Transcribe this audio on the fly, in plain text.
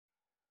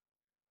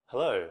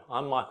Hello,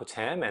 I'm Michael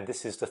Tam and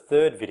this is the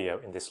third video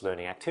in this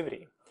learning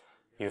activity.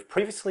 You've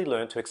previously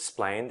learned to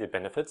explain the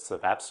benefits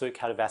of absolute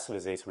cardiovascular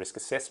disease risk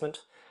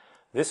assessment.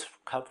 This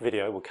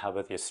video will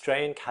cover the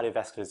Australian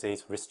Cardiovascular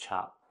Disease Risk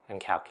Chart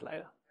and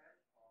Calculator.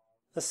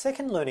 The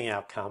second learning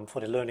outcome for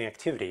the learning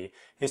activity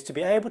is to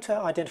be able to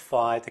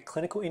identify the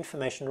clinical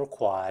information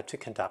required to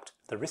conduct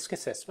the risk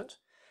assessment.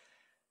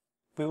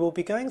 We will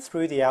be going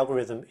through the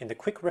algorithm in the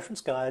Quick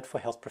Reference Guide for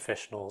Health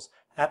Professionals,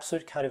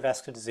 Absolute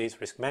Cardiovascular Disease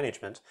Risk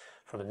Management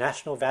from the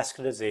National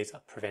Vascular Disease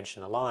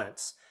Prevention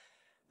Alliance.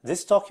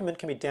 This document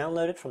can be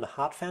downloaded from the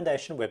Heart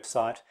Foundation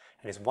website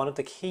and is one of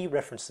the key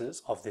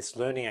references of this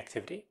learning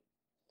activity.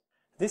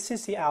 This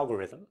is the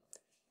algorithm.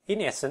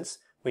 In essence,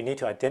 we need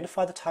to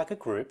identify the target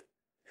group.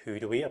 Who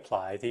do we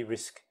apply the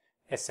risk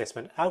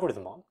assessment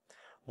algorithm on?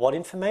 What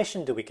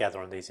information do we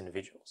gather on these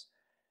individuals?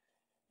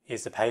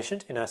 Is the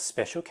patient in a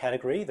special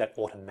category that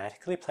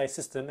automatically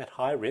places them at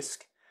high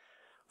risk?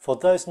 For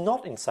those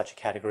not in such a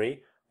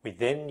category, we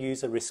then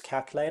use a risk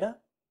calculator.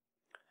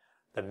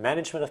 The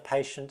management of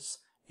patients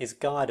is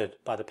guided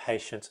by the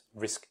patient's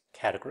risk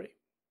category.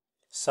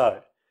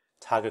 So,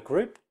 target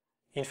group,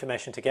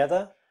 information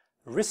together,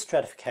 risk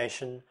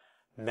stratification,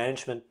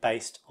 management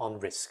based on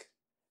risk.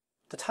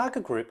 The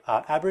target group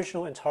are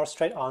Aboriginal and Torres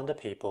Strait Islander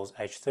peoples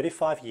aged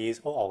 35 years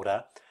or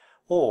older,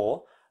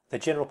 or the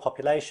general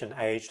population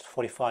aged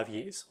 45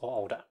 years or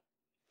older.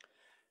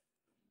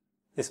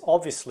 This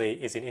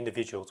obviously is in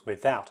individuals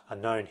without a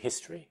known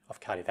history of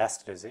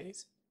cardiovascular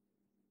disease.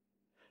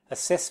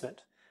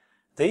 Assessment.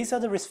 These are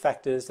the risk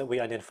factors that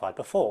we identified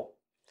before.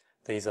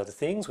 These are the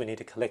things we need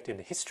to collect in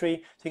the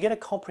history to get a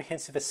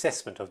comprehensive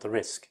assessment of the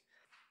risk.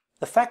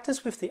 The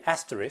factors with the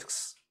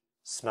asterisks,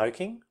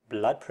 smoking,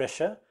 blood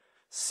pressure,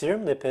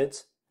 serum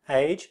lipids,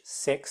 age,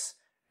 sex,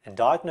 and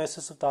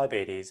diagnosis of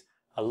diabetes,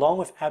 along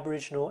with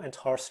Aboriginal and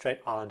Torres Strait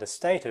Islander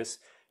status,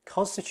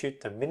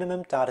 constitute the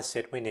minimum data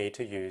set we need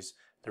to use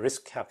the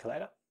risk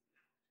calculator.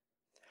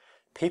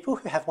 People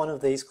who have one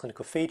of these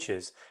clinical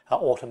features are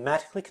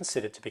automatically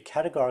considered to be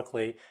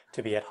categorically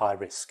to be at high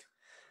risk.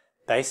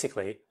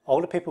 Basically,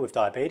 older people with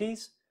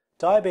diabetes,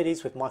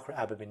 diabetes with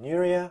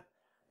microalbuminuria,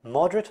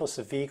 moderate or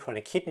severe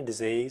chronic kidney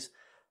disease,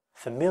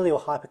 familial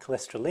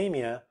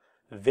hypercholesterolemia,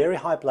 very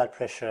high blood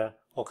pressure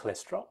or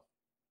cholesterol.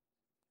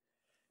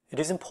 It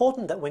is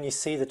important that when you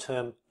see the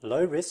term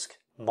low risk,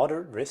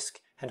 moderate risk,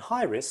 and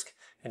high risk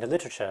in the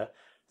literature,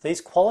 these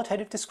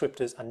qualitative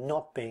descriptors are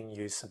not being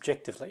used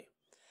subjectively.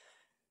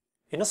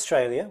 In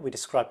Australia, we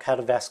describe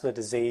cardiovascular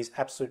disease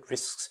absolute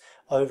risks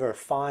over a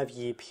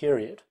 5-year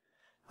period.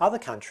 Other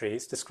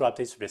countries describe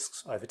these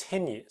risks over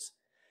 10 years.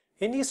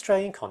 In the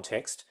Australian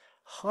context,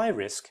 high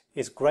risk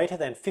is greater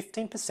than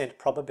 15%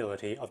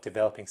 probability of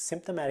developing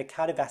symptomatic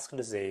cardiovascular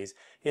disease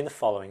in the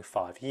following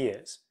 5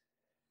 years.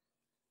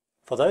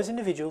 For those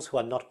individuals who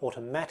are not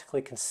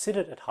automatically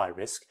considered at high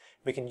risk,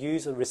 we can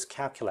use a risk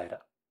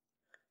calculator.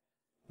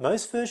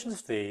 Most versions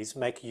of these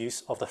make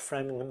use of the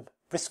Framingham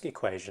risk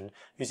equation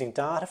using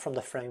data from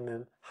the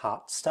Framingham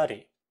Heart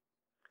study.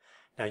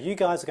 Now you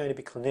guys are going to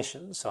be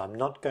clinicians, so I'm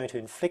not going to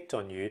inflict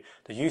on you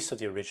the use of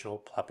the original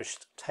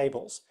published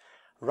tables.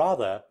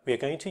 Rather, we are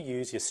going to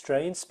use the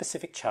Australian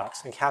specific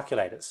charts and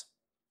calculators.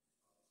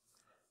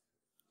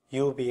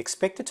 You will be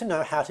expected to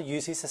know how to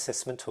use these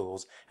assessment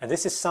tools, and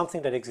this is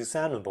something that is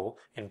examinable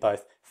in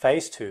both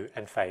Phase 2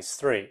 and Phase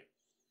 3.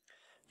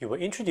 You were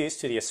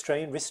introduced to the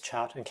Australian risk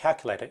chart and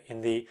calculator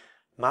in the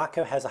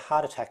Marco has a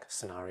heart attack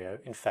scenario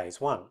in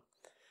Phase 1.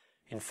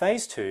 In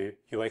Phase 2,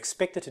 you are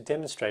expected to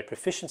demonstrate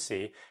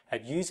proficiency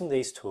at using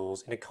these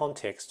tools in a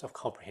context of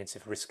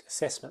comprehensive risk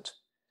assessment.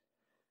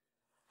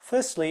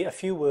 Firstly, a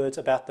few words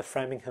about the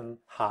Framingham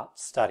Heart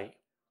study.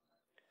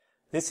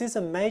 This is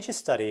a major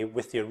study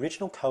with the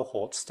original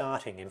cohort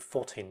starting in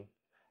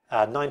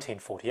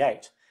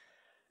 1948.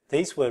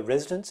 These were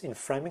residents in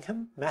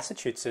Framingham,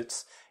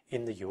 Massachusetts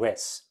in the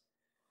US.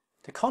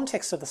 The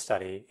context of the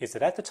study is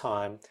that at the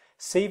time,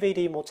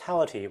 CVD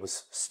mortality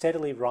was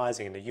steadily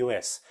rising in the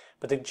US,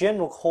 but the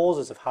general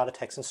causes of heart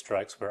attacks and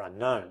strokes were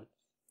unknown.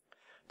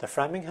 The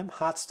Framingham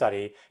Heart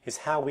study is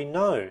how we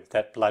know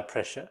that blood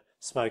pressure,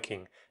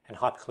 smoking, and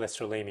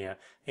hypercholesterolemia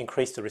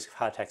increase the risk of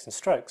heart attacks and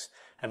strokes,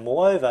 and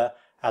moreover,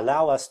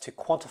 allow us to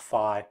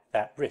quantify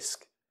that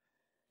risk.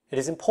 It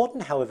is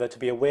important, however, to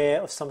be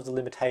aware of some of the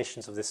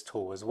limitations of this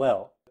tool as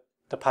well.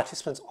 The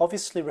participants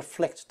obviously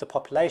reflect the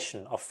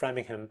population of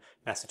Framingham,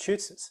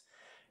 Massachusetts.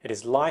 It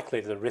is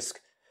likely the risk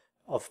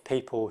of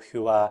people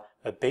who are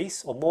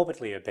obese or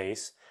morbidly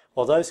obese,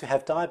 or those who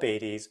have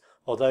diabetes,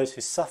 or those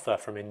who suffer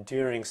from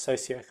enduring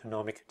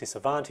socioeconomic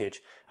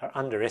disadvantage are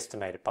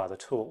underestimated by the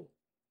tool.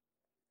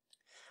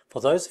 For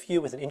those of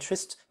you with an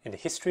interest in the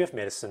history of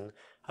medicine,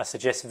 I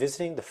suggest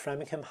visiting the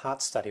Framingham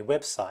Heart Study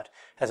website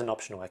as an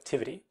optional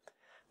activity.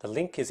 The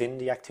link is in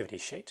the activity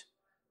sheet.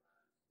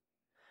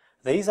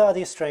 These are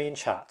the Australian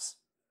charts.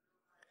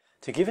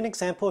 To give an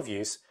example of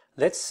use,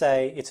 let's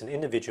say it's an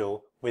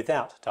individual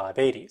without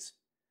diabetes,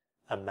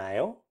 a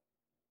male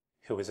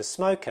who is a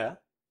smoker,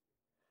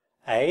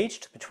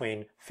 aged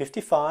between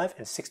 55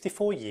 and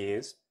 64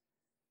 years,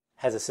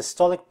 has a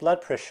systolic blood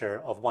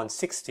pressure of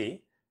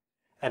 160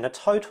 and a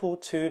total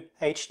to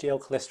HDL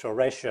cholesterol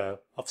ratio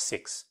of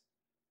 6.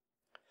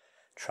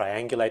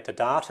 Triangulate the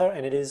data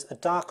and it is a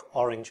dark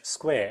orange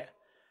square.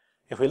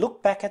 If we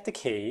look back at the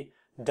key,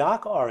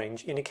 dark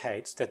orange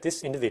indicates that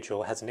this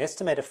individual has an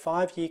estimated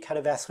 5-year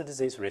cardiovascular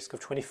disease risk of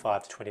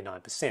 25 to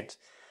 29%.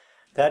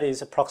 That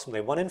is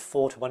approximately 1 in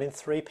 4 to 1 in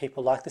 3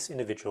 people like this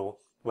individual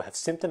will have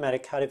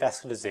symptomatic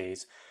cardiovascular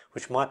disease,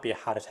 which might be a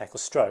heart attack or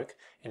stroke,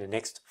 in the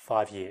next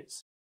 5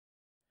 years.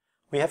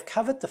 We have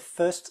covered the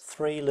first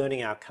 3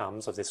 learning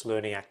outcomes of this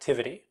learning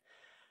activity.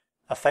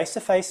 A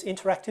face-to-face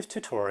interactive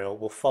tutorial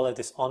will follow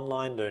this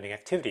online learning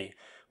activity,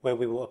 where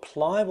we will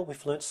apply what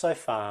we've learnt so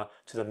far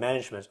to the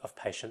management of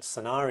patient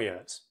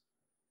scenarios.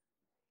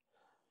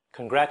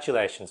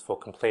 Congratulations for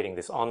completing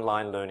this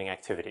online learning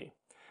activity.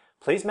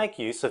 Please make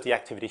use of the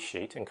activity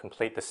sheet and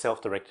complete the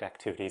self-directed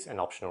activities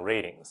and optional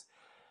readings.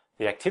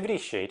 The activity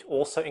sheet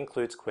also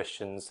includes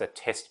questions that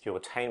test your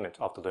attainment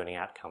of the learning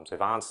outcomes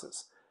with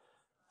answers.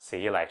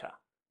 See you later.